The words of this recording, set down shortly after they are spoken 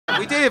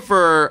we dated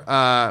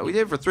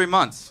for 3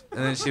 months, and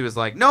then she was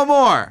like, "No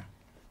more,"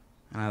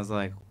 and I was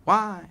like,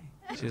 "Why?"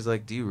 She was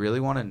like, "Do you really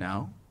want to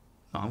know?"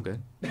 "No, I'm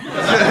good." No,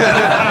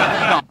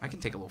 I can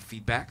take a little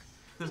feedback.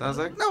 So I was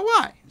like, "No,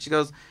 why?" And she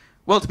goes,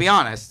 "Well, to be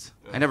honest,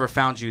 I never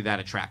found you that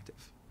attractive.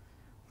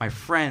 My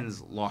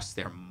friends lost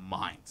their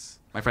minds.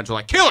 My friends were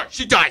like, 'Kill her!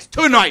 She dies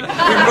tonight! We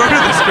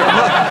murder this girl!'"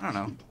 I don't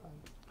know.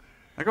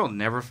 That girl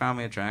never found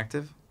me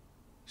attractive.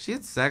 She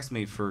had sex with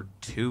me for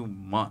 2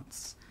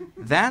 months.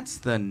 That's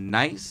the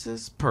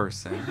nicest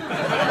person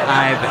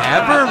I've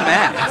ever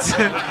met.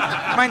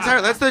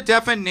 That's the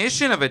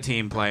definition of a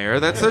team player.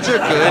 That's such a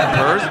good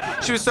person.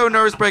 She was so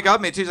nervous to break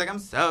up with me. She was like, "I'm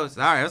so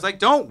sorry." I was like,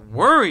 "Don't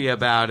worry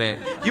about it.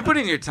 You put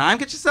in your time.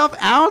 Get yourself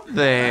out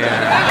there."